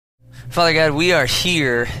Father God, we are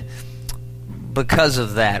here because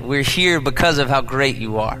of that. We're here because of how great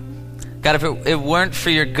you are. God, if it weren't for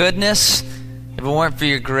your goodness, if it weren't for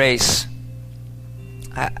your grace,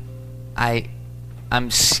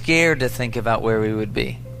 I'm scared to think about where we would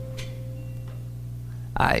be.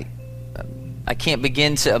 I can't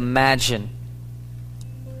begin to imagine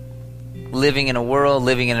living in a world,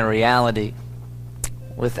 living in a reality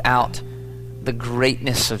without the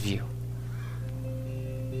greatness of you.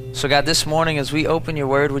 So God, this morning as we open your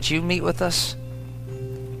word, would you meet with us?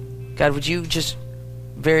 God, would you just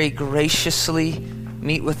very graciously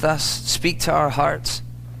meet with us, speak to our hearts?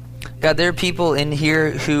 God, there are people in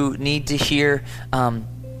here who need to hear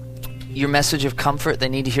your message of comfort. They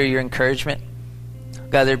need to hear your encouragement.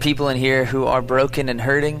 God, there are people in here who are broken and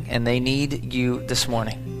hurting, and they need you this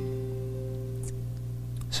morning.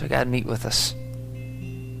 So God, meet with us.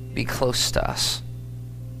 Be close to us.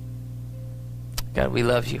 God, we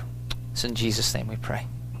love you. It's in Jesus' name we pray.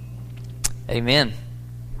 Amen.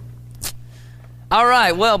 All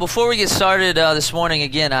right, well, before we get started this morning,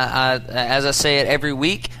 again, as I say it every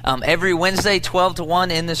week, every Wednesday, 12 to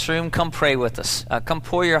 1 in this room, come pray with us. Come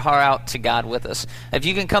pour your heart out to God with us. If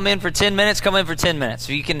you can come in for 10 minutes, come in for 10 minutes.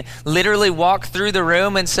 If you can literally walk through the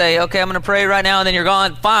room and say, okay, I'm going to pray right now, and then you're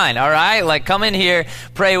gone, fine, all right? Like, come in here,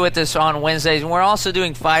 pray with us on Wednesdays. And we're also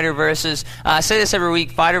doing Fighter Verses. I say this every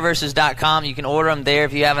week, fighterverses.com. You can order them there.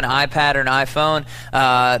 If you have an iPad or an iPhone,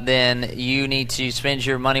 then you need to spend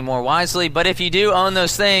your money more wisely. But if you do own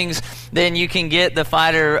those things, then you can get the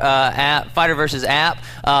Fighter Verses app.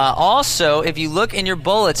 Also, if you look in your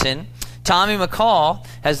bulletin, Tommy McCall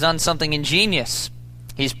has done something ingenious.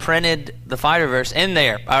 He's printed the Fighter Verse in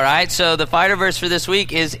there. All right, so the Fighter Verse for this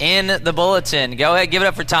week is in the bulletin. Go ahead, give it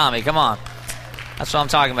up for Tommy. Come on. That's what I'm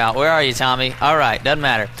talking about. Where are you, Tommy? All right, doesn't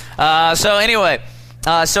matter. So anyway,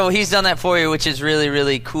 so he's done that for you, which is really,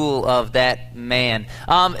 really cool of that man.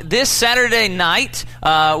 This Saturday night,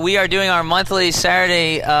 we are doing our monthly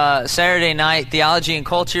Saturday night theology and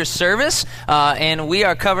culture service, and we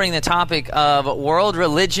are covering the topic of world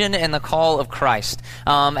religion and the call of Christ.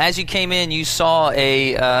 As you came in, you saw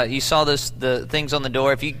the things on the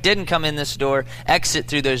door. If you didn't come in this door, exit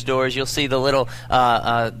through those doors. You'll see the little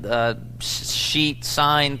sheet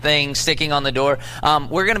sign thing sticking on the door.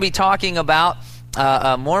 We're going to be talking about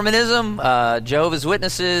Mormonism, Jehovah's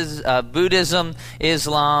Witnesses, Buddhism,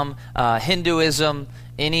 Islam, Hinduism,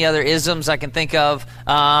 any other isms I can think of.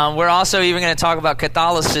 We're also even going to talk about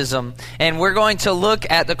Catholicism, and we're going to look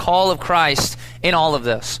at the call of Christ in all of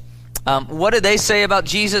this. What did they say about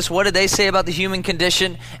Jesus? What did they say about the human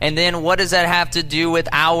condition? And then what does that have to do with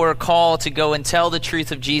our call to go and tell the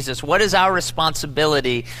truth of Jesus? What is our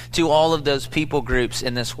responsibility to all of those people groups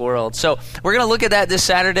in this world? So we're going to look at that this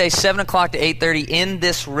Saturday, 7 o'clock to 8:30 in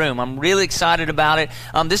this room. I'm really excited about it.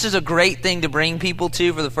 This is a great thing to bring people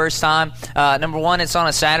to for the first time. Number one, it's on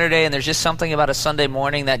a Saturday, and there's just something about a Sunday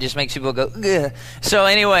morning that just makes people go, ugh. So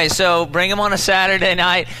anyway, so bring them on a Saturday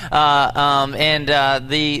night,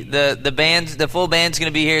 the full band's going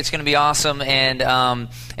to be here. It's going to be awesome,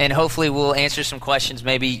 and hopefully we'll answer some questions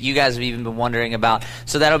maybe you guys have even been wondering about.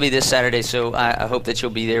 So that'll be this Saturday, so I hope that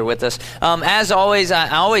you'll be there with us. As always,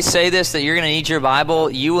 I always say this, that you're going to need your Bible.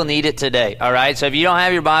 You will need it today, all right? So if you don't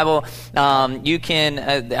have your Bible, you can,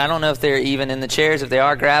 I don't know if they're even in the chairs. If they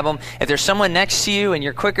are, grab them. If there's someone next to you and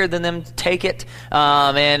you're quicker than them, take it. We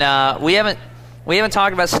haven't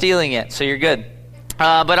talked about stealing yet, so you're good.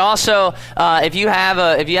 But also, if you have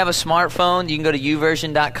a smartphone, you can go to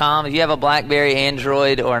uversion.com. If you have a BlackBerry,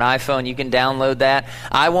 Android, or an iPhone, you can download that.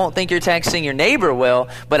 I won't think you're texting. Your neighbor will,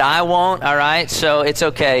 but I won't, all right? So it's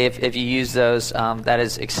okay if you use those. That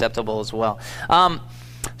is acceptable as well.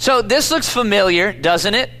 So this looks familiar,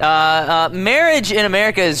 doesn't it? Marriage in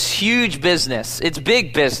America is huge business. It's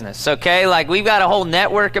big business, okay? Like, we've got a whole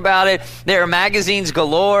network about it. There are magazines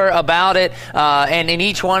galore about it, and in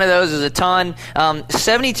each one of those is a ton.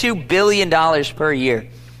 $72 billion per year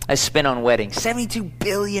is spent on weddings. $72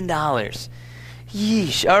 billion.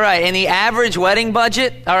 Yeesh. All right, and the average wedding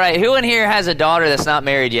budget? All right, who in here has a daughter that's not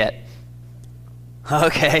married yet?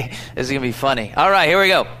 Okay, this is going to be funny. All right, here we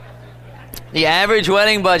go. The average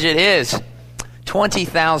wedding budget is $20,000.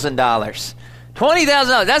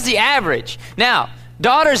 $20,000, that's the average. Now,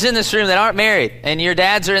 daughters in this room that aren't married, and your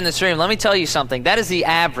dads are in this room, let me tell you something. That is the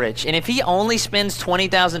average. And if he only spends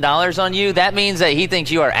 $20,000 on you, that means that he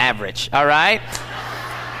thinks you are average, all right?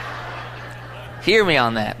 Hear me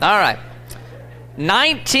on that. All right.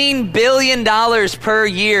 $19 billion per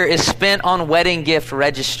year is spent on wedding gift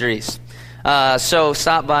registries. So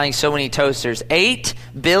stop buying so many toasters. $8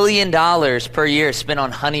 billion per year spent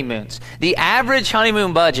on honeymoons. The average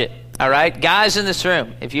honeymoon budget, all right? Guys in this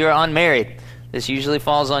room, if you're unmarried, this usually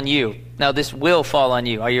falls on you. Now, this will fall on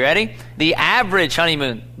you. Are you ready? The average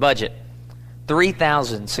honeymoon budget,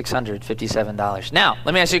 $3,657. Now,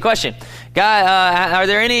 let me ask you a question. Guy, are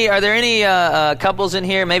there any couples in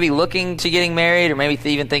here maybe looking to getting married or maybe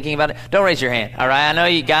even thinking about it? Don't raise your hand, all right? I know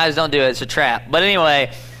you guys don't do it. It's a trap. But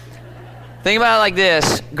anyway, think about it like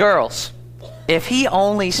this. Girls, if he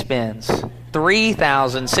only spends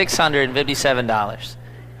 $3,657,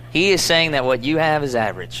 he is saying that what you have is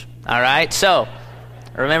average, all right? So,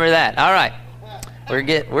 remember that. All right. We're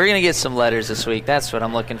going to get some letters this week. That's what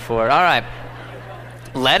I'm looking for. All right.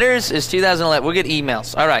 Letters is 2011. We'll get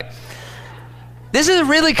emails. All right. This is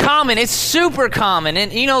really common. It's super common.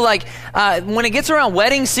 And, when it gets around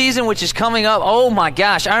wedding season, which is coming up, oh, my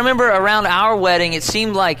gosh. I remember around our wedding, it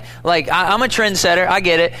seemed like I'm a trendsetter. I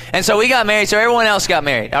get it. And so we got married, so everyone else got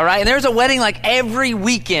married, all right? And there was a wedding, every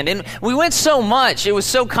weekend. And we went so much. It was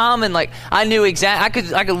so common, I knew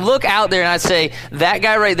exactly. I could look out there, and I'd say, that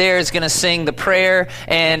guy right there is going to sing the prayer,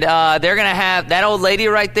 and they're going to have that old lady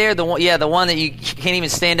right there, the one that you can't even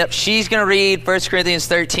stand up. She's going to read 1 Corinthians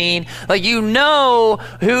 13.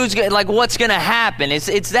 Who's what's going to happen.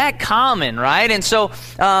 It's that common, right? And so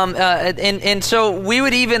so we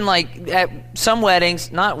would even at some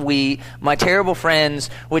weddings, my terrible friends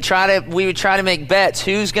we would try to make bets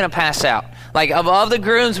who's going to pass out. Of the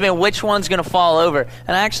groomsmen, which one's going to fall over.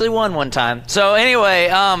 And I actually won one time. So anyway,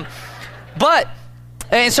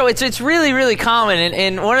 and so it's really, really common.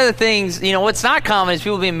 And one of the things, what's not common is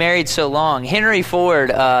people being married so long. Henry Ford,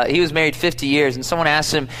 he was married 50 years, and someone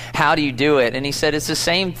asked him, how do you do it? And he said, it's the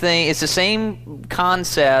same thing. It's the same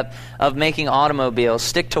concept of making automobiles.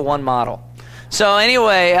 Stick to one model. So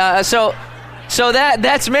anyway, so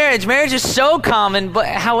that's marriage. Marriage is so common, but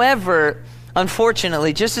however,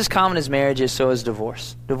 unfortunately, just as common as marriage is, so is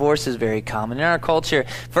divorce. Divorce is very common. In our culture,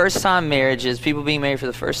 first-time marriages, people being married for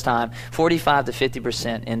the first time, 45 to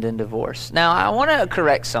 50% end in divorce. Now, I want to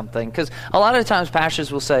correct something, because a lot of times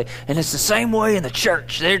pastors will say, and it's the same way in the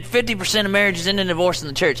church. 50% of marriages end in divorce in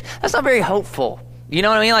the church. That's not very hopeful. You know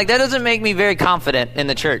what I mean? That doesn't make me very confident in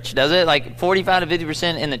the church, does it? 45 to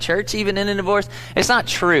 50% in the church even in a divorce? It's not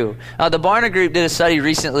true. The Barna Group did a study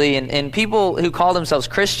recently, and people who call themselves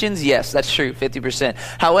Christians, yes, that's true, 50%.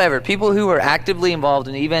 However, people who are actively involved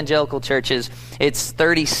in evangelical churches, it's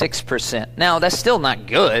 36%. Now, that's still not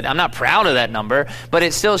good. I'm not proud of that number, but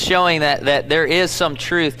it's still showing that there is some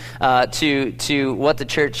truth to what the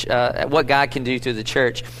church, what God can do through the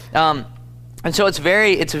church. And so it's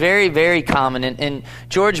very, very common. And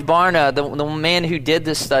George Barna, the man who did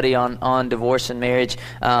this study on divorce and marriage,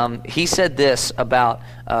 he said this about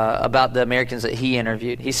the Americans that he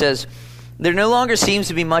interviewed. He says, there no longer seems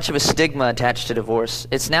to be much of a stigma attached to divorce.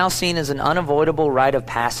 It's now seen as an unavoidable rite of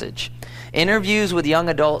passage. Interviews with young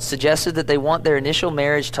adults suggested that they want their initial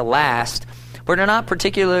marriage to last, but are not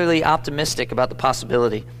particularly optimistic about the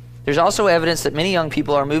possibility. There's also evidence that many young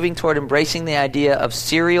people are moving toward embracing the idea of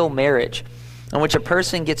serial marriage, in which a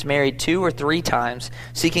person gets married 2 or 3 times,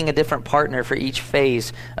 seeking a different partner for each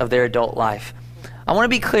phase of their adult life. I want to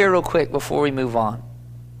be clear real quick before we move on.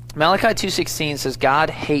 Malachi 2:16 says God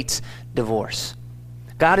hates divorce.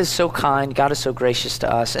 God is so kind, God is so gracious to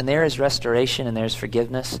us, and there is restoration, and there's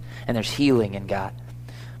forgiveness, and there's healing in God.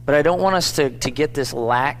 But I don't want us to get this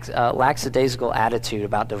lackadaisical attitude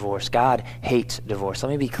about divorce. God hates divorce.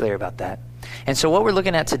 Let me be clear about that. And so what we're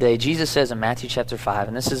looking at today, Jesus says in Matthew chapter 5,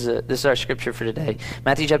 and this is our scripture for today,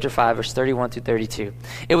 Matthew chapter 5, verse 31 through 32.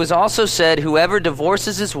 It was also said, whoever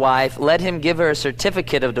divorces his wife, let him give her a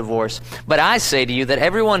certificate of divorce. But I say to you that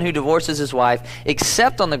everyone who divorces his wife,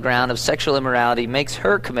 except on the ground of sexual immorality, makes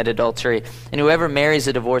her commit adultery, and whoever marries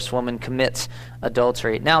a divorced woman commits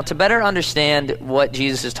adultery. Now, to better understand what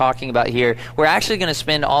Jesus is talking about here, we're actually going to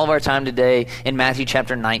spend all of our time today in Matthew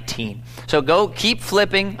chapter 19. So keep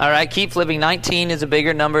flipping, all right? Keep flipping. 19 is a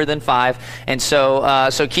bigger number than 5, and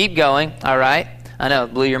so keep going, all right? I know,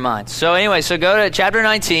 it blew your mind. So anyway, so go to chapter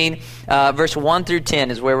 19, verse 1 through 10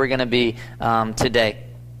 is where we're going to be today.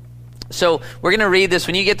 So we're going to read this.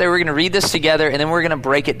 When you get there, we're going to read this together, and then we're going to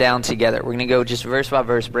break it down together. We're going to go just verse by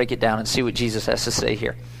verse, break it down, and see what Jesus has to say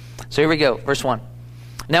here. So here we go, verse 1.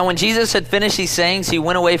 Now when Jesus had finished these sayings, he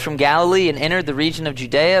went away from Galilee and entered the region of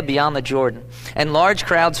Judea beyond the Jordan. And large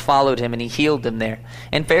crowds followed him, and he healed them there.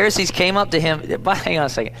 And Pharisees came up to him. Hang on a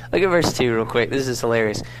second. Look at verse 2 real quick. This is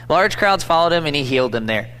hilarious. Large crowds followed him, and he healed them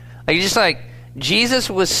there. Jesus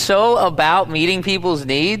was so about meeting people's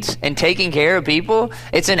needs and taking care of people,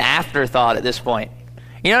 it's an afterthought at this point.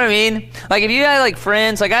 You know what I mean? Like if you had like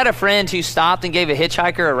friends, like I had a friend who stopped and gave a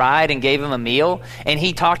hitchhiker a ride and gave him a meal, and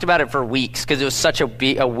he talked about it for weeks because it was such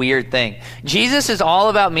a weird thing. Jesus is all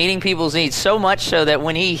about meeting people's needs, so much so that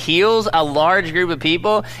when he heals a large group of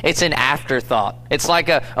people, it's an afterthought. It's like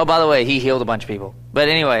oh, by the way, he healed a bunch of people. But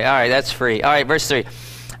anyway, all right, that's free. All right, verse 3.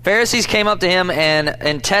 Pharisees came up to him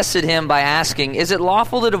and tested him by asking, "Is it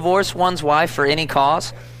lawful to divorce one's wife for any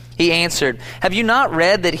cause?" He answered, "Have you not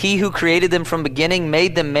read that he who created them from beginning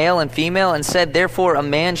made them male and female, and said, therefore a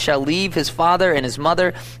man shall leave his father and his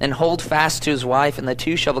mother and hold fast to his wife, and the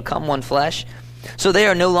two shall become one flesh? So they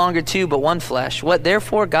are no longer two, but one flesh. What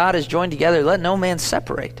therefore God has joined together, let no man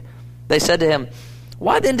separate." They said to him,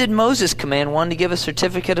 "Why then did Moses command one to give a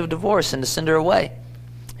certificate of divorce and to send her away?"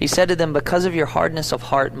 He said to them, "Because of your hardness of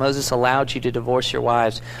heart, Moses allowed you to divorce your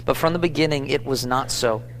wives, but from the beginning it was not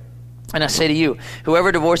so. And I say to you,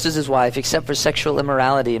 whoever divorces his wife, except for sexual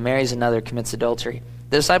immorality, and marries another, commits adultery."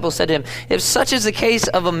 The disciples said to him, "If such is the case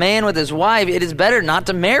of a man with his wife, it is better not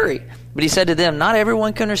to marry." But he said to them, "Not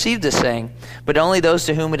everyone can receive this saying, but only those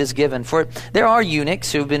to whom it is given. For there are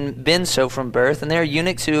eunuchs who have been so from birth, and there are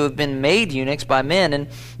eunuchs who have been made eunuchs by men, and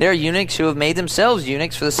there are eunuchs who have made themselves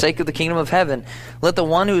eunuchs for the sake of the kingdom of heaven. Let the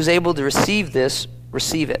one who is able to receive this,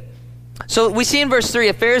 receive it." So we see in verse 3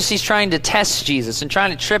 a Pharisee's trying to test Jesus and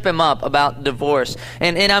trying to trip him up about divorce.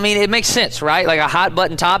 And I mean, it makes sense, right? Like a hot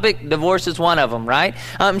button topic, divorce is one of them, right?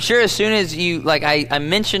 I'm sure as soon as you, like I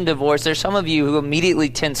mentioned divorce, there's some of you who immediately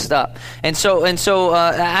tensed up. And so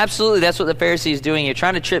absolutely that's what the Pharisee is doing here,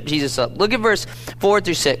 trying to trip Jesus up. Look at verse 4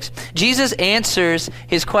 through 6. Jesus answers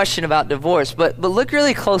his question about divorce, but look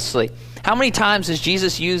really closely. How many times does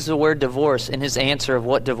Jesus use the word divorce in his answer of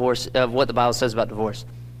what the Bible says about divorce?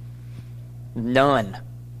 None.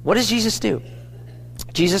 What does Jesus do?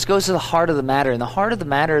 Jesus goes to the heart of the matter, and the heart of the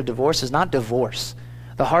matter of divorce is not divorce.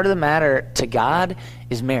 The heart of the matter to God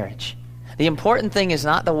is marriage. The important thing is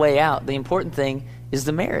not the way out. The important thing is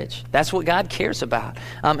the marriage. That's what God cares about.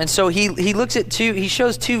 And so he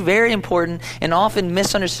shows two very important and often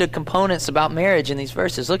misunderstood components about marriage in these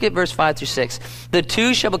verses. Look at verse 5 through 6. The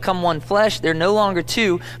two shall become one flesh. They're no longer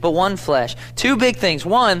two, but one flesh. Two big things.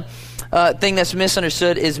 One, thing that's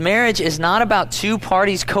misunderstood is marriage is not about two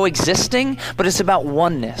parties coexisting, but it's about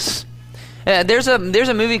oneness. There's a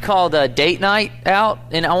movie called Date Night out,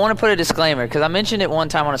 and I want to put a disclaimer because I mentioned it one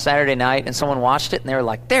time on a Saturday night, and someone watched it, and they were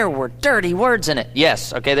like, "There were dirty words in it."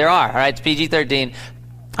 Yes, okay, there are. All right, it's PG-13.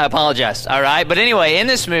 I apologize. All right, but anyway, in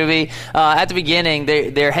this movie, at the beginning,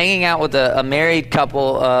 they're hanging out with a married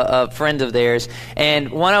couple, a friend of theirs,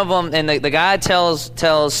 and one of them, and the guy tells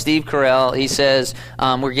Steve Carell, he says,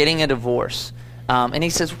 "We're getting a divorce," and he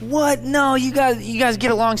says, "What? No, you guys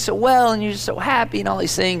get along so well, and you're so happy, and all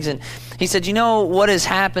these things." And he said, "You know what has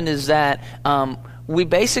happened is that." We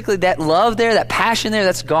basically, that love there, that passion there,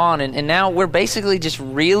 that's gone. And now we're basically just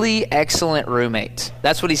really excellent roommates.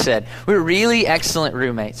 That's what he said. We're really excellent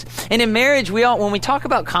roommates. And in marriage, when we talk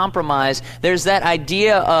about compromise, there's that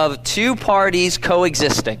idea of two parties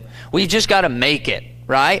coexisting. We've just got to make it.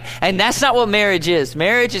 Right? And that's not what marriage is.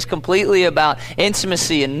 Marriage is completely about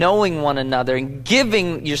intimacy and knowing one another and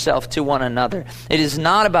giving yourself to one another. It is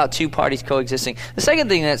not about two parties coexisting. The second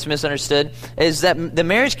thing that's misunderstood is that the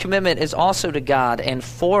marriage commitment is also to God and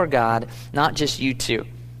for God, not just you two.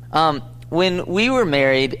 When we were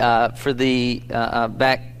married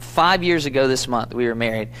back 5 years ago this month, we were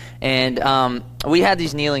married, and we had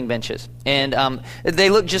these kneeling benches, and they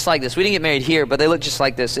look just like this. We didn't get married here, but they look just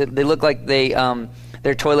like this. They look like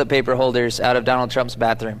they're toilet paper holders out of Donald Trump's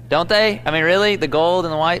bathroom. Don't they? I mean, really? The gold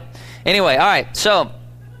and the white? Anyway, all right. So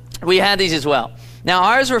we had these as well. Now,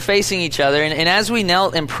 ours were facing each other, and as we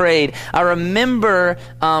knelt and prayed, I remember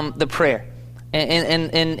the prayer.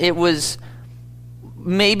 And it was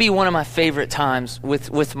maybe one of my favorite times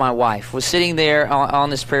with my wife, was sitting there on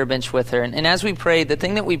this prayer bench with her. And as we prayed, the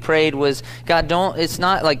thing that we prayed was, God, it's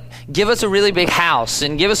not like, give us a really big house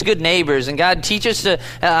and give us good neighbors, and God, teach us to,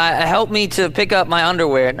 help me to pick up my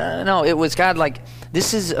underwear. No, it was, God, like,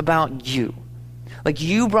 this is about you. Like,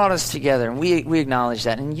 you brought us together, and we acknowledge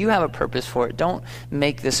that, and you have a purpose for it. Don't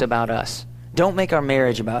make this about us. Don't make our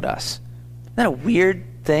marriage about us. Isn't that a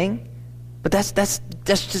weird thing? But that's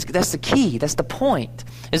the key. That's the point.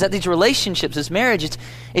 Is that these relationships, this marriage,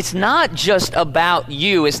 it's not just about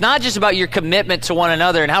you. It's not just about your commitment to one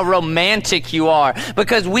another and how romantic you are.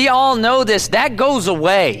 Because we all know this. That goes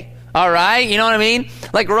away. All right? You know what I mean?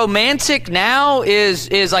 Like, romantic now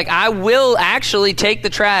is like, I will actually take the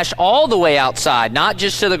trash all the way outside, not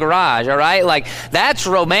just to the garage. All right? Like, that's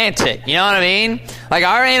romantic. You know what I mean? Like,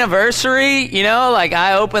 our anniversary, like,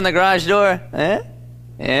 I open the garage door.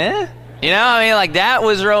 You know, I mean, like that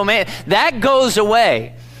was romantic. That goes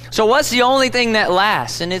away. So what's the only thing that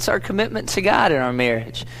lasts? And it's our commitment to God in our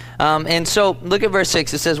marriage. And so look at verse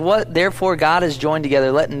 6. It says, "What therefore God has joined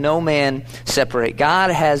together, let no man separate."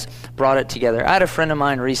 God has brought it together. I had a friend of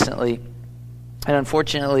mine recently, and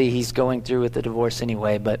unfortunately he's going through with the divorce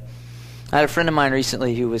anyway, but I had a friend of mine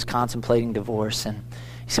recently who was contemplating divorce, and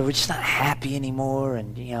he said, "We're just not happy anymore,"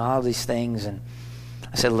 and you know, all these things. And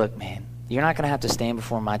I said, "Look, man, you're not going to have to stand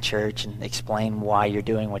before my church and explain why you're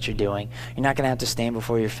doing what you're doing. You're not going to have to stand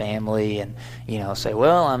before your family and, you know, say,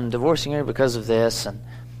 well, I'm divorcing her because of this. And,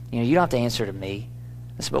 you know, you don't have to answer to me.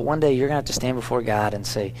 I said, but one day you're going to have to stand before God and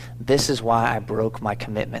say, this is why I broke my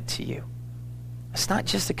commitment to you. It's not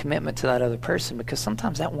just a commitment to that other person, because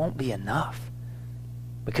sometimes that won't be enough,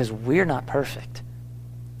 because we're not perfect.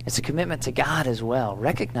 It's a commitment to God as well.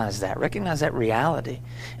 Recognize that reality.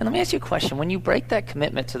 And let me ask you a question. When you break that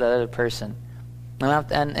commitment to the other person,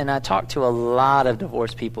 and I talked to a lot of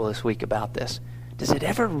divorced people this week about this, does it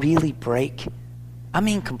ever really break? I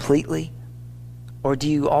mean completely? Or do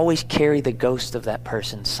you always carry the ghost of that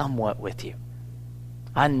person somewhat with you?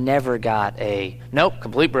 I never got a, nope,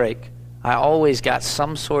 complete break. I always got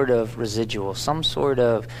some sort of residual, some sort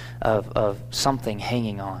of something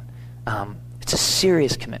hanging on. It's a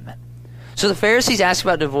serious commitment. So the Pharisees ask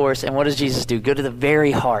about divorce, and what does Jesus do? Go to the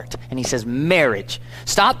very heart, and he says, marriage.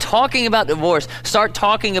 Stop talking about divorce. Start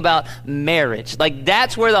talking about marriage. Like,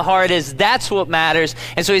 that's where the heart is. That's what matters.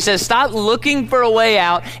 And so he says, stop looking for a way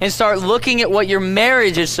out and start looking at what your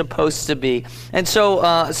marriage is supposed to be. And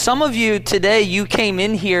so some of you today, you came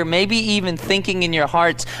in here maybe even thinking in your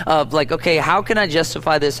hearts of like, okay, how can I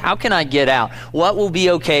justify this? How can I get out? What will be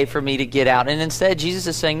okay for me to get out? And instead, Jesus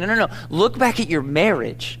is saying, no. Look back at your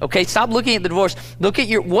marriage, okay? Stop looking at the divorce. Look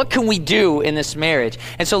at what can we do in this marriage?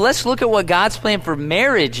 And so let's look at what God's plan for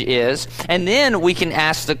marriage is, and then we can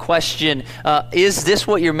ask the question, is this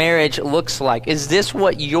what your marriage looks like? Is this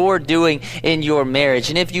what you're doing in your marriage?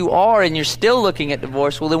 And if you are and you're still looking at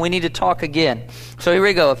divorce, well, then we need to talk again. So here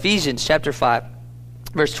we go, Ephesians chapter 5.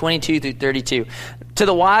 Verse 22 through 32. To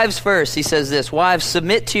the wives first, he says this, wives,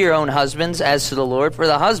 submit to your own husbands as to the Lord, for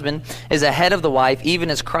the husband is the head of the wife, even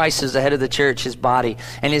as Christ is the head of the church, his body,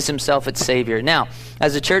 and is himself its Savior. Now,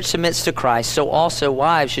 as the church submits to Christ, so also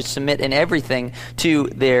wives should submit in everything to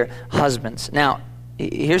their husbands. Now,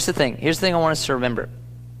 here's the thing. Here's the thing I want us to remember,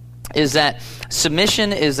 is that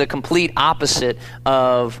submission is the complete opposite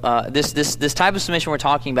of this type of submission we're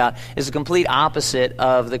talking about is the complete opposite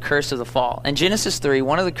of the curse of the fall. In Genesis 3,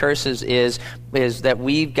 one of the curses is that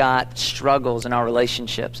we've got struggles in our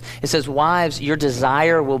relationships. It says, wives, your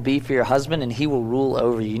desire will be for your husband and he will rule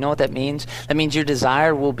over you. You know what that means? That means your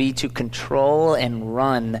desire will be to control and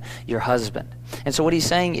run your husband. And so what he's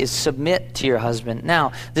saying is submit to your husband.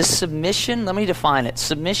 Now, this submission, let me define it.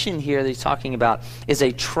 Submission here that he's talking about is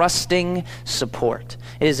a trusting support.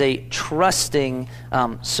 It is a trusting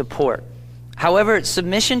support. However,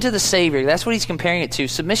 submission to the Savior, that's what he's comparing it to.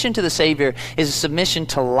 Submission to the Savior is a submission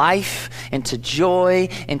to life and to joy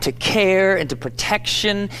and to care and to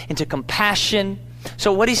protection and to compassion.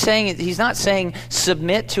 So what he's saying is, he's not saying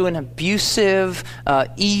submit to an abusive,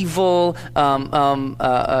 evil,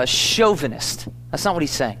 chauvinist. That's not what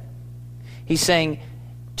he's saying. He's saying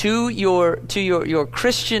to your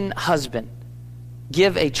Christian husband,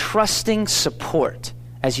 give a trusting support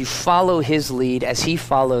as you follow his lead, as he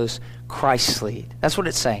follows Christ's lead. That's what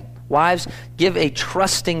it's saying. Wives, give a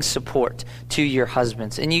trusting support to your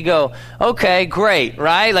husbands. And you go, okay, great,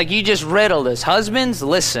 right? Like you just riddled us. Husbands,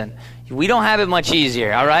 listen. We don't have it much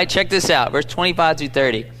easier, all right? Check this out, verse 25 through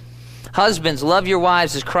 30. Husbands, love your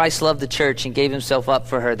wives as Christ loved the church and gave himself up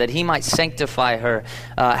for her, that he might sanctify her,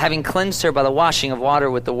 having cleansed her by the washing of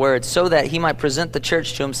water with the word, so that he might present the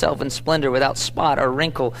church to himself in splendor, without spot or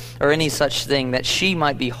wrinkle or any such thing, that she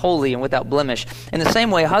might be holy and without blemish. In the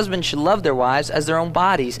same way, husbands should love their wives as their own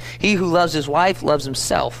bodies. He who loves his wife loves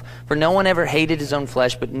himself. For no one ever hated his own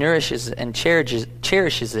flesh, but nourishes and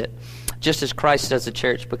cherishes it, just as Christ does the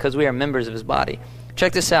church, because we are members of his body.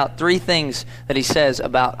 Check this out. 3 things that he says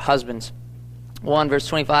about husbands. 1, verse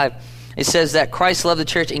 25. It says that Christ loved the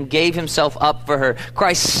church and gave himself up for her.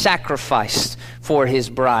 Christ sacrificed for his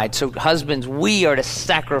bride. So husbands, we are to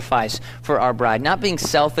sacrifice for our bride. Not being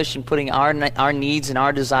selfish and putting our needs and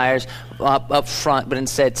our desires up front, but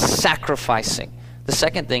instead sacrificing. The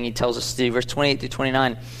second thing he tells us to do, verse 28 through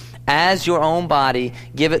 29. As your own body,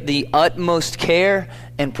 give it the utmost care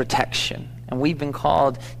and protection. And we've been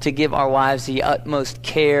called to give our wives the utmost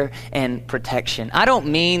care and protection. I don't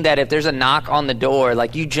mean that if there's a knock on the door,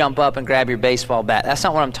 like you jump up and grab your baseball bat. That's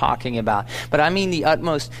not what I'm talking about. But I mean the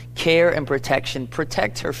utmost care and protection.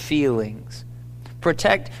 Protect her feelings.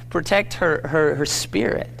 Protect her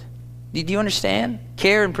spirit. Do you understand?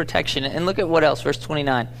 Care and protection. And look at what else, verse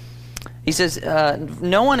 29. He says,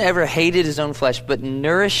 no one ever hated his own flesh, but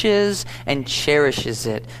nourishes and cherishes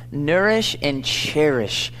it. Nourish and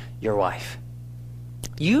cherish your wife.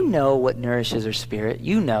 You know what nourishes her spirit.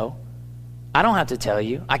 You know. I don't have to tell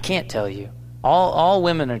you. I can't tell you. All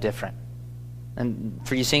women are different. And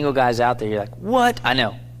for you single guys out there, you're like, what? I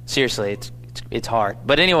know. Seriously, it's hard.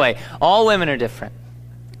 But anyway, all women are different.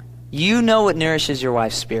 You know what nourishes your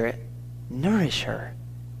wife's spirit. Nourish her.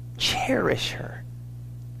 Cherish her.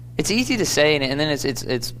 It's easy to say, and then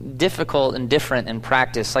it's difficult and different in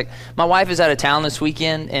practice. Like, my wife is out of town this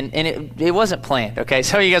weekend, and it wasn't planned, okay?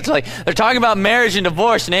 So you guys are like, they're talking about marriage and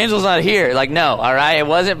divorce, and Angel's not here. Like, no, all right? It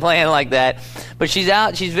wasn't planned like that. But she's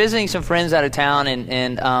visiting some friends out of town,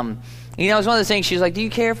 and you know, it's one of those things. She's like, do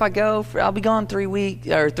you care if I go? I'll be gone 3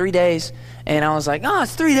 days. And I was like, oh,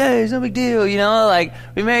 it's 3 days, no big deal, you know? Like,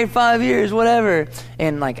 we married 5 years, whatever.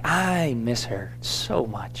 And, like, I miss her so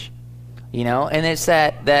much. You know, and it's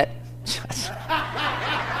that it's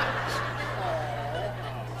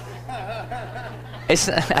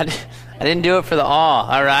I didn't do it for the awe,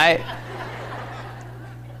 all right?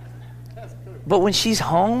 But when she's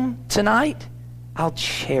home tonight, I'll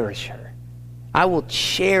cherish her. I will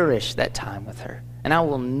cherish that time with her, and I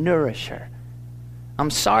will nourish her. I'm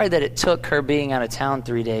sorry that it took her being out of town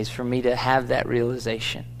 3 days for me to have that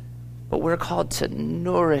realization. But we're called to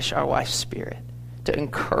nourish our wife's spirit, to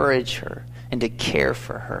encourage her and to care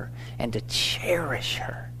for her and to cherish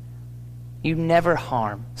her. You never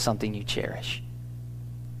harm something you cherish.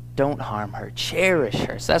 Don't harm her. Cherish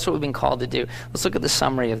her. So that's what we've been called to do. Let's look at the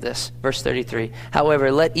summary of this. Verse 33.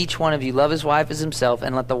 However, let each one of you love his wife as himself,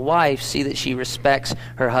 and let the wife see that she respects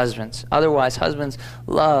her husbands. Otherwise, husbands,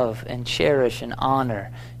 love and cherish and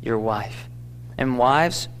honor your wife. And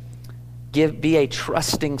wives, be a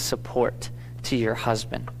trusting support to your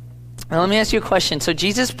husband. Now, let me ask you a question. So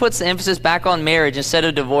Jesus puts the emphasis back on marriage instead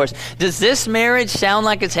of divorce. Does this marriage sound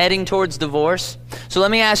like it's heading towards divorce? So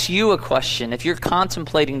let me ask you a question. If you're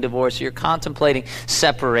contemplating divorce, you're contemplating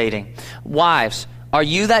separating. Wives, are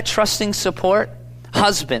you that trusting support?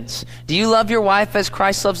 Husbands, do you love your wife as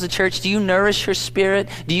Christ loves the church? Do you nourish her spirit?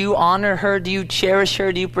 Do you honor her? Do you cherish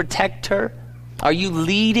her? Do you protect her? Are you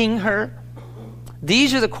leading her?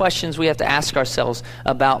 These are the questions we have to ask ourselves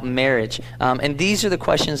about marriage. And these are the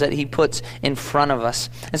questions that he puts in front of us.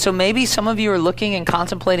 And so maybe some of you are looking and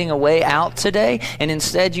contemplating a way out today, and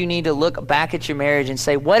instead you need to look back at your marriage and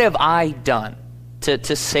say, what have I done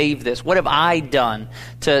to save this? What have I done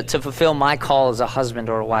to fulfill my call as a husband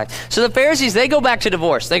or a wife? So the Pharisees, they go back to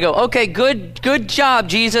divorce. They go, okay, good job,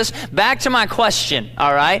 Jesus. Back to my question,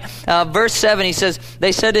 all right? Verse 7, he says,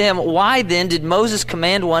 they said to him, why then did Moses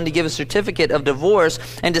command one to give a certificate of divorce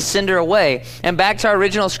and to send her away? And back to our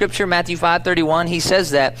original scripture, Matthew 5:31, he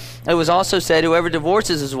says that. It was also said, whoever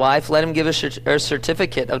divorces his wife, let him give a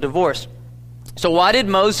certificate of divorce. So why did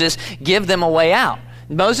Moses give them a way out?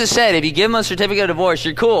 Moses said, if you give them a certificate of divorce,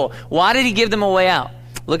 you're cool. Why did he give them a way out?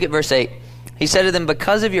 Look at verse 8. He said to them,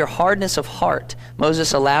 because of your hardness of heart,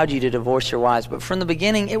 Moses allowed you to divorce your wives. But from the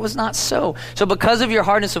beginning, it was not so. So because of your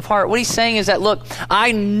hardness of heart, what he's saying is that, look,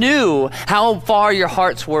 I knew how far your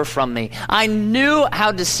hearts were from me. I knew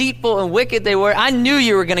how deceitful and wicked they were. I knew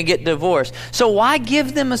you were going to get divorced. So why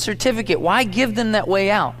give them a certificate? Why give them that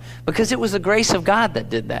way out? Because it was the grace of God that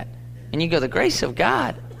did that. And you go, the grace of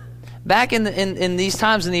God? Back in these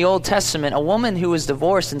times in the Old Testament, a woman who was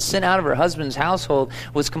divorced and sent out of her husband's household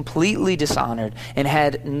was completely dishonored and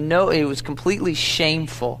it was completely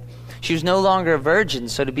shameful. She was no longer a virgin,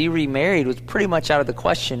 so to be remarried was pretty much out of the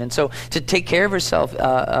question. And so to take care of herself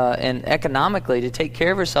and economically, to take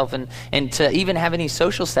care of herself and to even have any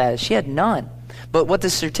social status, she had none. But what the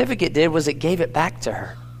certificate did was it gave it back to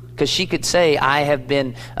her, because she could say, I've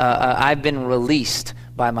been released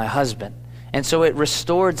by my husband. And so it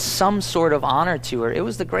restored some sort of honor to her. It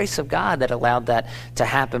was the grace of God that allowed that to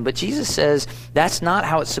happen. But Jesus says that's not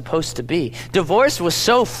how it's supposed to be. Divorce was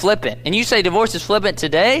so flippant. And you say divorce is flippant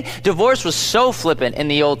today? Divorce was so flippant in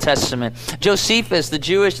the Old Testament. Josephus,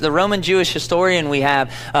 the Roman Jewish historian we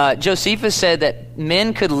have, Josephus said that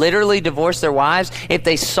men could literally divorce their wives if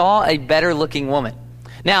they saw a better looking woman.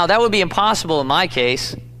 Now, that would be impossible in my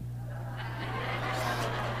case.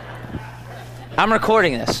 I'm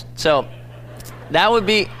recording this, so that would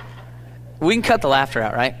be, we can cut the laughter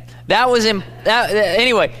out, right?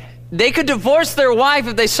 Anyway, they could divorce their wife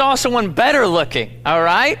if they saw someone better looking, all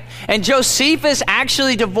right? And Josephus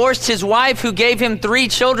actually divorced his wife who gave him 3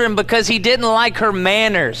 children because he didn't like her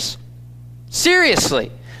manners.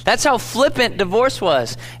 Seriously. That's how flippant divorce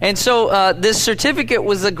was. And so this certificate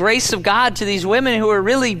was the grace of God to these women who were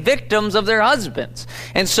really victims of their husbands.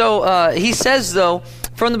 And so he says, though,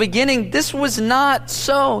 from the beginning, this was not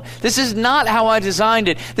so. This is not how I designed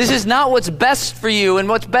it. This is not what's best for you and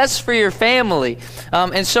what's best for your family.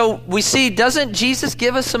 And so we see, doesn't Jesus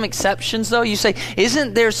give us some exceptions, though? You say,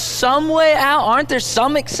 isn't there some way out? Aren't there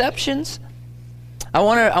some exceptions? I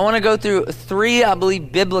want to go through 3, I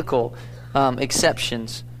believe, biblical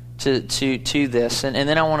exceptions to this. And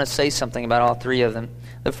then I want to say something about all 3 of them.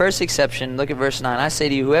 The first exception, look at verse 9. I say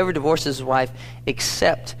to you, whoever divorces his wife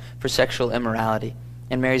except for sexual immorality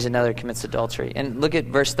and marries another commits adultery. And look at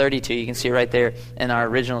verse 32. You can see right there in our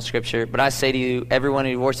original scripture. But I say to you, everyone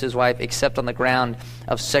who divorces his wife except on the ground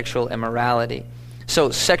of sexual immorality. So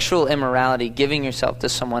sexual immorality, giving yourself to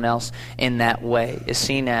someone else in that way, is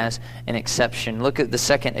seen as an exception. Look at the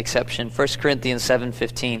second exception, 1 Corinthians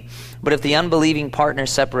 7:15. But if the unbelieving partner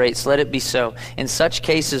separates, let it be so. In such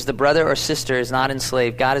cases, the brother or sister is not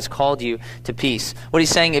enslaved. God has called you to peace. What he's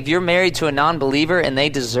saying, if you're married to a non-believer and they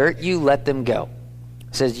desert you, let them go.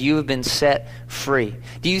 It says you have been set free.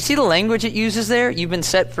 Do you see the language it uses there? You've been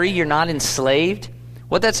set free. You're not enslaved.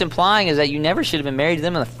 What that's implying is that you never should have been married to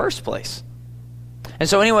them in the first place. And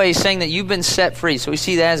so anyway, he's saying that you've been set free. So we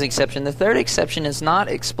see that as an exception. The third exception is not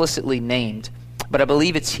explicitly named, but I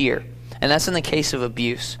believe it's here. And that's in the case of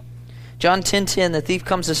abuse. John 10:10, the thief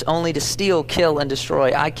comes only to steal, kill, and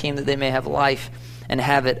destroy. I came that they may have life and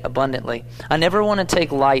have it abundantly. I never want to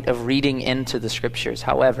take light of reading into the scriptures.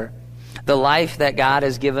 However, the life that God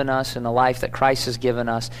has given us and the life that Christ has given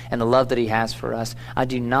us and the love that he has for us, I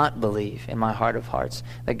do not believe in my heart of hearts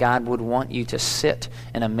that God would want you to sit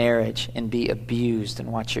in a marriage and be abused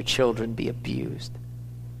and watch your children be abused.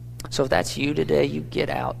 So if that's you today, you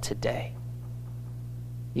get out today.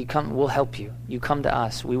 You come, we'll help you. You come to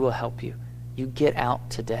us, we will help you. You get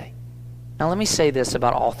out today. Now let me say this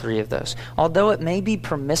about all 3 of those. Although it may be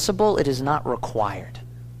permissible, it is not required.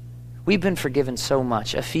 We've been forgiven so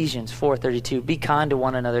much. Ephesians 4:32, be kind to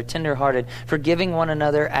one another, tenderhearted, forgiving one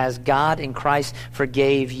another as God in Christ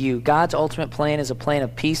forgave you. God's ultimate plan is a plan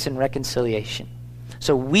of peace and reconciliation.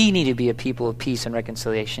 So we need to be a people of peace and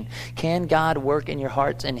reconciliation. Can God work in your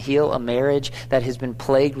hearts and heal a marriage that has been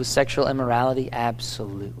plagued with sexual immorality?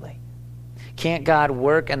 Absolutely. Can't God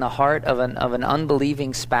work in the heart of an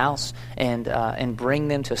unbelieving spouse and bring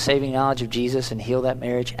them to a saving knowledge of Jesus and heal that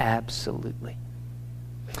marriage? Absolutely.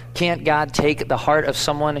 Can't God take the heart of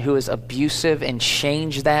someone who is abusive and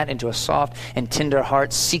change that into a soft and tender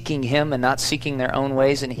heart, seeking him and not seeking their own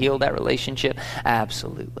ways, and heal that relationship?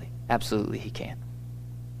 Absolutely. Absolutely he can.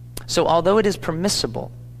 So although it is permissible,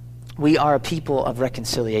 we are a people of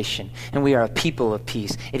reconciliation and we are a people of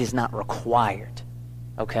peace. It is not required.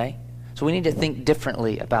 Okay? So we need to think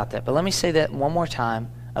differently about that. But let me say that one more time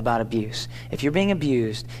about abuse. If you're being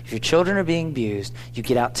abused, if your children are being abused, you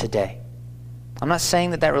get out today. I'm not saying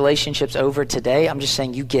that relationship's over today. I'm just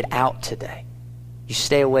saying you get out today. You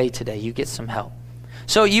stay away today. You get some help.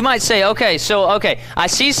 So you might say, okay, I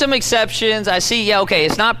see some exceptions. I see,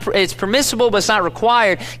 it's permissible, but it's not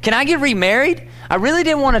required. Can I get remarried? I really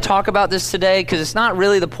didn't want to talk about this today because it's not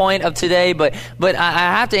really the point of today, but I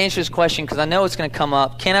have to answer this question because I know it's going to come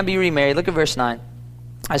up. Can I be remarried? Look at verse 9.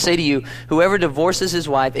 I say to you, whoever divorces his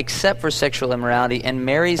wife except for sexual immorality and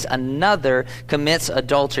marries another commits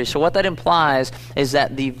adultery. So what that implies is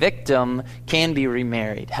that the victim can be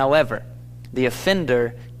remarried. However, the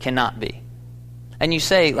offender cannot be. And you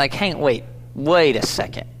say, like, hey, wait a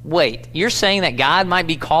second. Wait, you're saying that God might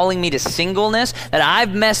be calling me to singleness, that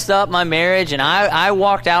I've messed up my marriage and I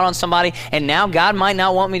walked out on somebody and now God might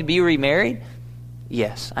not want me to be remarried?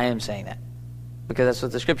 Yes, I am saying that because that's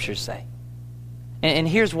what the scriptures say. And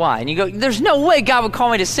here's why. And you go, there's no way God would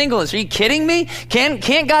call me to singleness. Are you kidding me?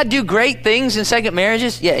 Can't God do great things in second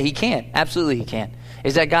marriages? Yeah, he can. Absolutely he can.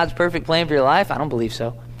 Is that God's perfect plan for your life? I don't believe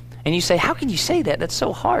so. And you say, how can you say that? That's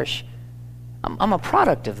so harsh. I'm a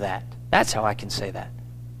product of that. That's how I can say that.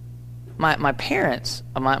 My parents,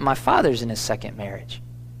 my father's in his second marriage.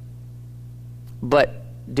 But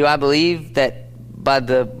do I believe that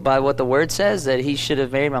by what the word says that he should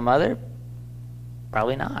have married my mother?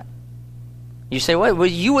 Probably not. You say, well,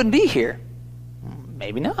 you wouldn't be here.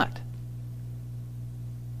 Maybe not.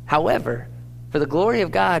 However, for the glory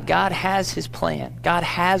of God, God has his plan. God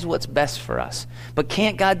has what's best for us. But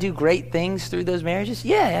can't God do great things through those marriages?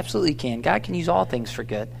 Yeah, absolutely can. God can use all things for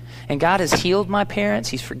good. And God has healed my parents.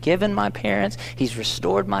 He's forgiven my parents. He's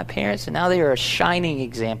restored my parents. And now they are a shining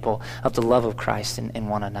example of the love of Christ in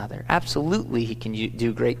one another. Absolutely, he can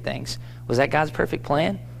do great things. Was that God's perfect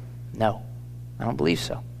plan? No, I don't believe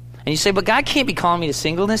so. And you say, but God can't be calling me to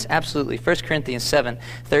singleness? Absolutely. 1 Corinthians 7,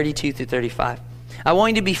 32 through 35. I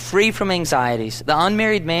want you to be free from anxieties. The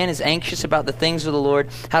unmarried man is anxious about the things of the Lord,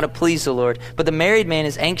 how to please the Lord. But the married man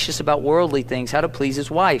is anxious about worldly things, how to please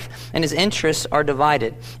his wife. And his interests are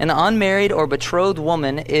divided. And the unmarried or betrothed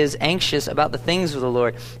woman is anxious about the things of the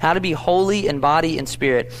Lord, how to be holy in body and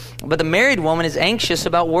spirit. But the married woman is anxious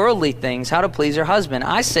about worldly things, how to please her husband.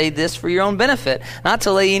 I say this for your own benefit, not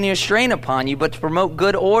to lay any strain upon you, but to promote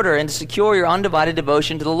good order and to secure your undivided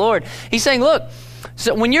devotion to the Lord. He's saying, look,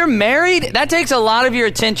 so when you're married, that takes a lot of your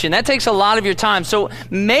attention. That takes a lot of your time. So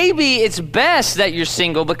maybe it's best that you're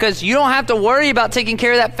single because you don't have to worry about taking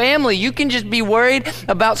care of that family. You can just be worried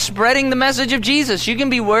about spreading the message of Jesus. You can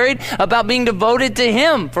be worried about being devoted to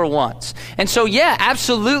Him for once. And so, yeah,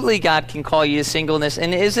 absolutely God can call you to singleness.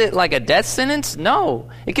 And is it like a death sentence? No.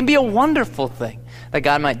 It can be a wonderful thing that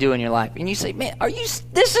God might do in your life. And you say, man,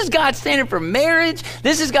 this is God's standard for marriage?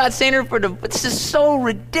 This is God's standard for this is so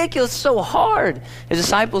ridiculous, so hard. His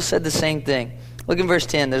disciples said the same thing. Look in verse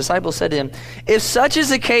 10. The disciples said to him, if such is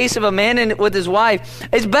the case of a man with his wife,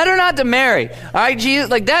 it's better not to marry. All right, Jesus,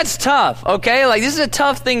 like that's tough, okay? Like this is a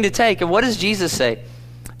tough thing to take. And what does Jesus say?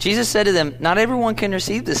 Jesus said to them, not everyone can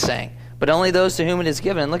receive this saying, but only those to whom it is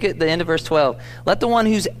given. And look at the end of verse 12. Let the one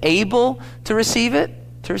who's able to receive it.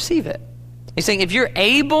 He's saying if you're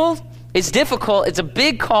able, it's difficult, it's a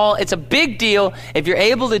big call, it's a big deal. If you're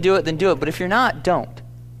able to do it, then do it. But if you're not, don't.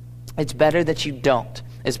 It's better that you don't.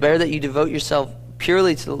 It's better that you devote yourself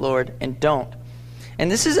purely to the Lord and don't.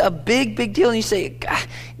 And this is a big, big deal. And you say, God,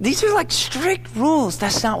 these are like strict rules.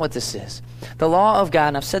 That's not what this is. The law of God,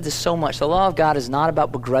 and I've said this so much, the law of God is not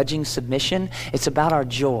about begrudging submission. It's about our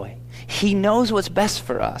joy. He knows what's best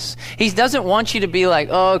for us. He doesn't want you to be like,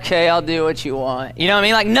 oh, okay, I'll do what you want. You know what I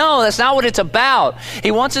mean? Like, no, that's not what it's about.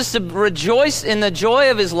 He wants us to rejoice in the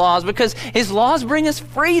joy of His laws because His laws bring us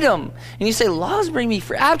freedom. And you say, laws bring me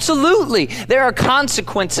freedom? Absolutely. There are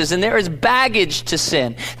consequences and there is baggage to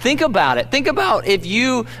sin. Think about it. Think about if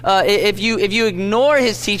you ignore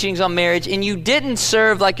His teachings on marriage and you didn't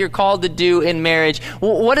serve like you're called to do in marriage,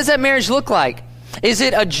 what does that marriage look like? Is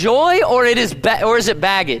it a joy or is it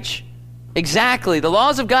baggage? Exactly. The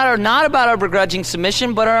laws of God are not about our begrudging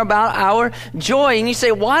submission, but are about our joy. And you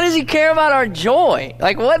say, why does He care about our joy?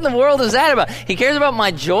 Like, what in the world is that about? He cares about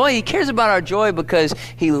my joy. He cares about our joy because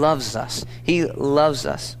He loves us. He loves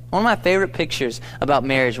us. One of my favorite pictures about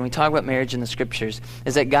marriage, when we talk about marriage in the Scriptures,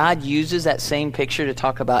 is that God uses that same picture to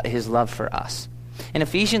talk about His love for us. In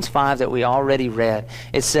Ephesians 5 that we already read,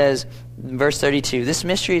 it says, verse 32, this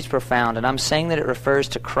mystery is profound, and I'm saying that it refers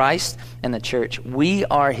to Christ and the church. We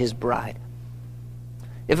are His bride.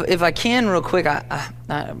 If I can real quick,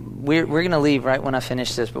 we're going to leave right when I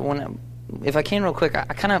finish this, but if I can real quick, I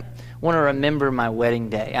kind of want to remember my wedding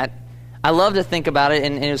day. I love to think about it,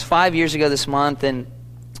 and it was 5 years ago this month, and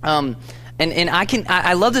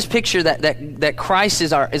I love this picture that Christ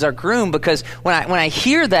is our groom, because when I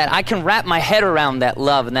hear that, I can wrap my head around that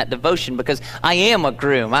love and that devotion because I am a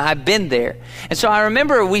groom. I've been there. And so I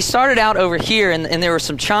remember we started out over here and there were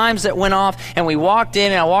some chimes that went off and we walked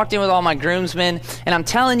in, and I walked in with all my groomsmen, and I'm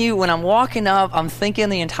telling you, when I'm walking up, I'm thinking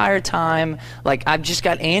the entire time, like I've just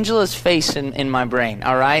got Angela's face in my brain,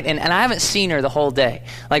 all right? And I haven't seen her the whole day.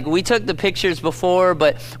 Like we took the pictures before,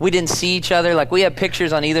 but we didn't see each other. Like we had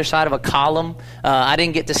pictures on either side of a column. I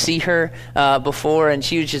didn't get to see her before, and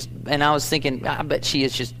I was thinking, I bet she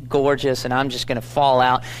is just gorgeous, and I'm just going to fall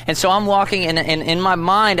out. And so I'm walking, and in my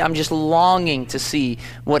mind, I'm just longing to see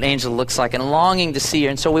what Angela looks like, and longing to see her.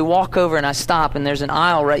 And so we walk over, and I stop, and there's an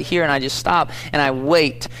aisle right here, and I just stop, and I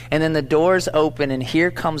wait. And then the doors open, and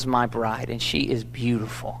here comes my bride, and she is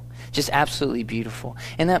beautiful. Just absolutely beautiful.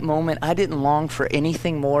 In that moment, I didn't long for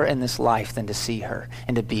anything more in this life than to see her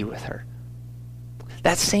and to be with her.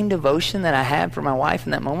 That same devotion that I had for my wife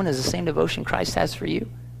in that moment is the same devotion Christ has for you.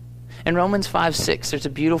 In Romans 5:6, there's a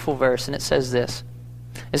beautiful verse, and it says this.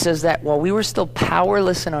 It says that while we were still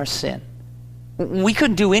powerless in our sin, we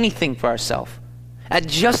couldn't do anything for ourselves. At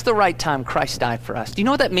just the right time, Christ died for us. Do you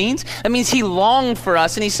know what that means? That means He longed for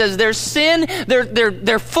us, and He says, their sin,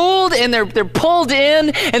 they're fooled, and they're pulled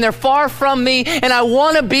in, and they're far from me, and I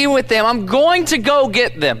want to be with them. I'm going to go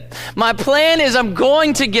get them. My plan is I'm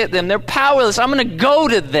going to get them. They're powerless. I'm going to go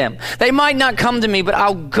to them. They might not come to me, but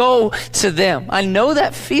I'll go to them. I know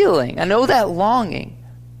that feeling. I know that longing.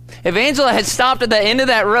 If Angela had stopped at the end of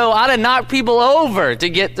that row, I'd have knocked people over to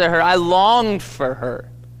get to her. I longed for her.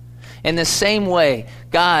 In the same way,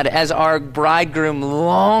 God, as our bridegroom,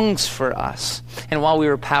 longs for us. And while we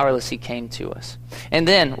were powerless, He came to us. And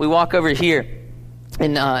then we walk over here,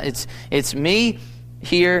 and it's me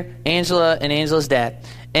here, Angela, and Angela's dad.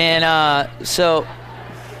 And so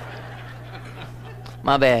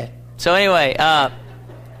My bad. So anyway,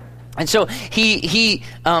 and so he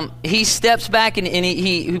steps back and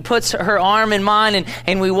he puts her arm in mine,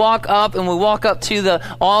 and we walk up to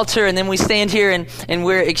the altar, and then we stand here and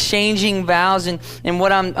we're exchanging vows, and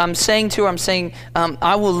what I'm saying to her, I'm saying,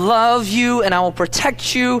 I will love you, and I will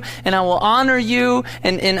protect you, and I will honor you,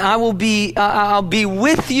 and I'll be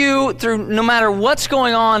with you through no matter what's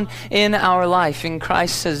going on in our life. And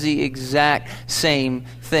Christ says the exact same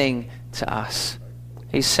thing to us.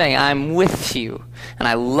 He's saying, I'm with you, and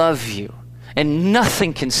I love you, and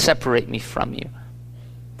nothing can separate me from you.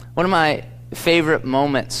 One of my favorite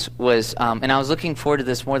moments was, and I was looking forward to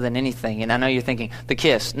this more than anything, and I know you're thinking, the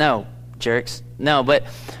kiss. No, jerks. No, but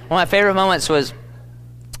one of my favorite moments was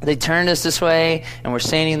they turned us this way, and we're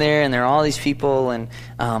standing there, and there are all these people, and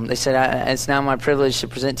they said, it's now my privilege to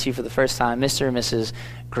present to you for the first time, Mr. and Mrs.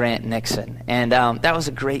 Grant Nixon. And that was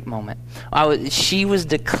a great moment. She was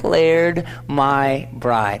declared my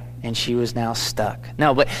bride, and she was now stuck.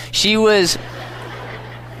 No, but she was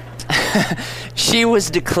she was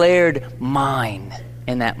declared mine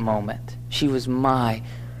in that moment. She was my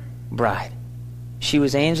bride. She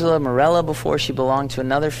was Angela Morella before. She belonged to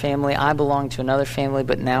another family. I belonged to another family,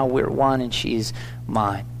 but now we're one, and she's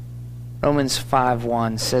mine. Romans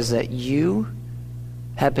 5:1 says that you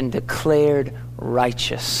have been declared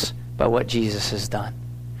righteous by what Jesus has done.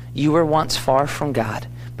 You were once far from God,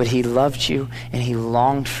 but he loved you, and he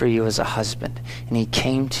longed for you as a husband, and he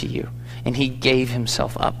came to you, and he gave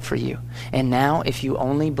himself up for you. And now, if you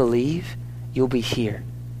only believe, you'll be here.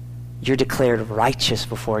 You're declared righteous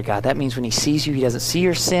before God. That means when he sees you, he doesn't see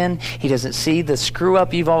your sin. He doesn't see the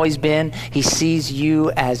screw-up you've always been. He sees you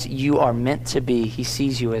as you are meant to be. He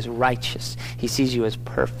sees you as righteous. He sees you as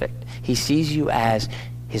perfect. He sees you as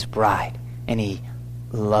his bride, and he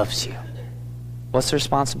loves you. What's the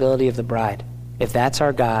responsibility of the bride? If that's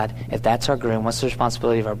our God, if that's our groom, what's the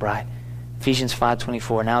responsibility of our bride? Ephesians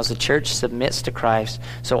 5:24. Now as the church submits to Christ,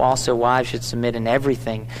 so also wives should submit in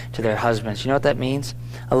everything to their husbands. You know what that means?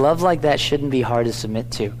 A love like that shouldn't be hard to submit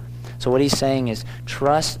to. So what he's saying is,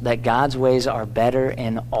 trust that God's ways are better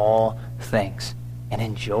in all things, and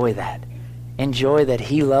enjoy that. Enjoy that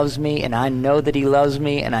he loves me, and I know that he loves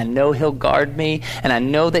me, and I know he'll guard me, and I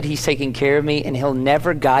know that he's taking care of me, and he'll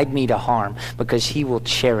never guide me to harm because he will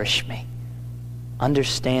cherish me.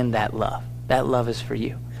 Understand that love. That love is for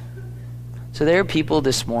you. So there are people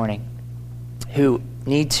this morning who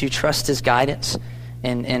need to trust his guidance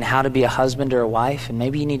in how to be a husband or a wife, and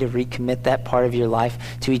maybe you need to recommit that part of your life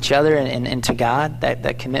to each other and to God,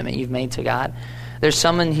 that commitment you've made to God. There's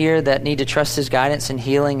some in here that need to trust his guidance in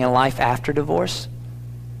healing a life after divorce.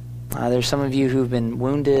 There's some of you who've been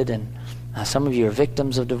wounded, and some of you are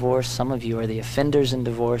victims of divorce. Some of you are the offenders in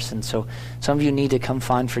divorce, and so some of you need to come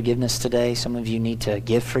find forgiveness today. Some of you need to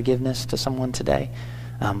give forgiveness to someone today.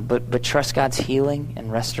 But trust God's healing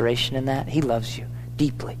and restoration in that. He loves you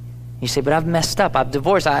deeply. You say, but I've messed up. I've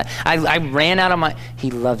divorced. I ran out of my...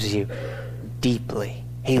 He loves you deeply.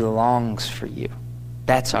 He longs for you.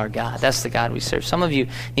 That's our God. That's the God we serve. Some of you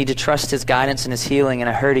need to trust his guidance and his healing in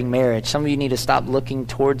a hurting marriage. Some of you need to stop looking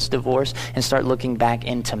towards divorce and start looking back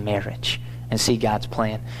into marriage and see God's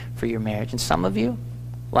plan for your marriage. And some of you,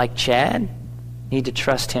 like Chad, need to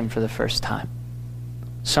trust him for the first time.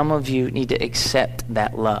 Some of you need to accept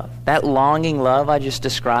that love. That longing love I just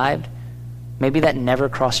described, maybe that never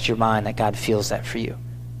crossed your mind that God feels that for you.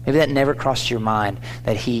 Maybe that never crossed your mind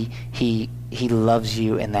that he loves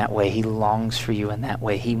you in that way. He longs for you in that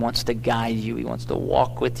way. He wants to guide you. He wants to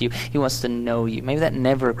walk with you. He wants to know you. Maybe that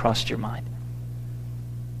never crossed your mind.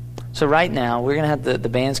 So right now, we're going to have the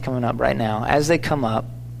bands coming up right now. As they come up,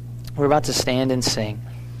 we're about to stand and sing.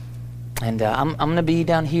 And I'm going to be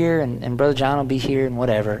down here, and Brother John will be here, and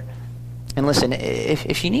whatever. And listen,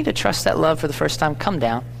 if you need to trust that love for the first time, come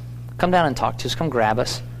down. Come down and talk to us. Come grab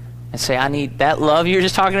us and say, I need that love you're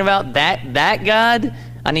just talking about, that God,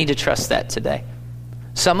 I need to trust that today.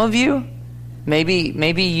 Some of you,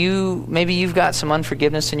 maybe you've got some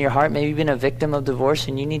unforgiveness in your heart. Maybe you've been a victim of divorce,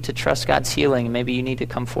 and you need to trust God's healing. And maybe you need to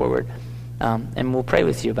come forward, and we'll pray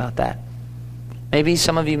with you about that. Maybe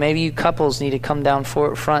some of you, maybe you couples need to come down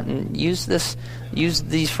front and use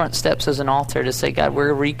these front steps as an altar to say, God,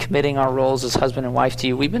 we're recommitting our roles as husband and wife to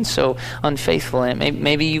you. We've been so unfaithful in it.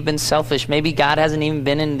 Maybe you've been selfish. Maybe God hasn't even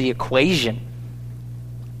been in the equation.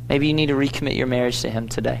 Maybe you need to recommit your marriage to him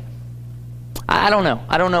today. I don't know.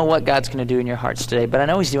 I don't know what God's going to do in your hearts today, but I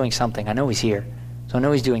know he's doing something. I know he's here. So I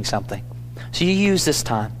know he's doing something. So you use this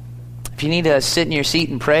time. If you need to sit in your seat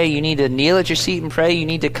and pray, you need to kneel at your seat and pray, you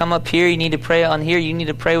need to come up here, you need to pray on here, you need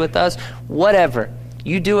to pray with us, whatever.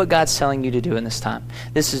 You do what God's telling you to do in this time.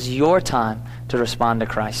 This is your time to respond to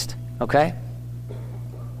Christ, okay?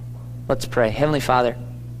 Let's pray. Heavenly Father,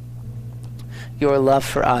 your love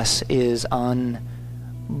for us is unbelievable.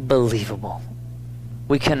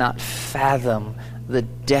 We cannot fathom the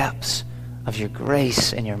depths of your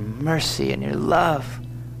grace and your mercy and your love.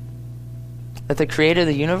 That the creator of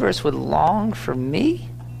the universe would long for me?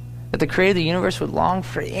 That the creator of the universe would long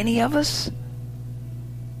for any of us?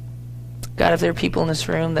 God, if there are people in this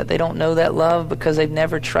room that they don't know that love because they've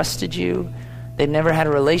never trusted you, they've never had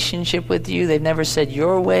a relationship with you, they've never said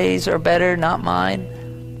your ways are better, not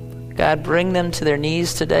mine, God, bring them to their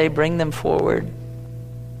knees today, bring them forward.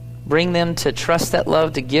 Bring them to trust that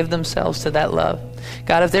love, to give themselves to that love.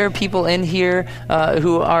 God, if there are people in here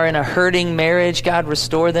who are in a hurting marriage, God,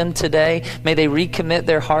 restore them today. May they recommit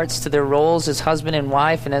their hearts to their roles as husband and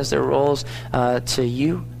wife and as their roles to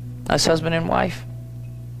you as husband and wife.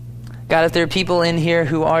 God, if there are people in here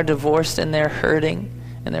who are divorced and they're hurting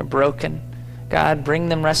and they're broken, God, bring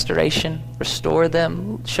them restoration, restore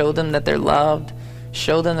them, show them that they're loved,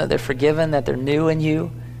 show them that they're forgiven, that they're new in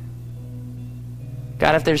you.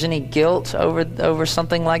 God, if there's any guilt over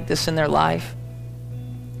something like this in their life,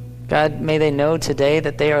 God, may they know today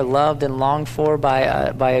that they are loved and longed for by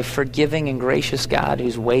a forgiving and gracious God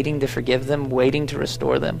who's waiting to forgive them, waiting to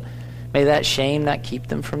restore them. May that shame not keep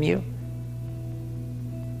them from you.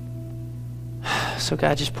 So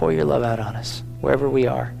God, just pour your love out on us, wherever we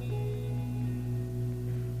are.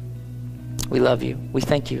 We love you. We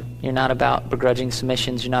thank you. You're not about begrudging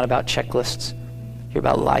submissions. You're not about checklists. You're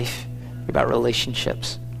about life. You're about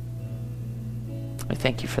relationships. We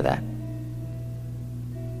thank you for that.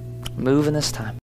 Move in this time.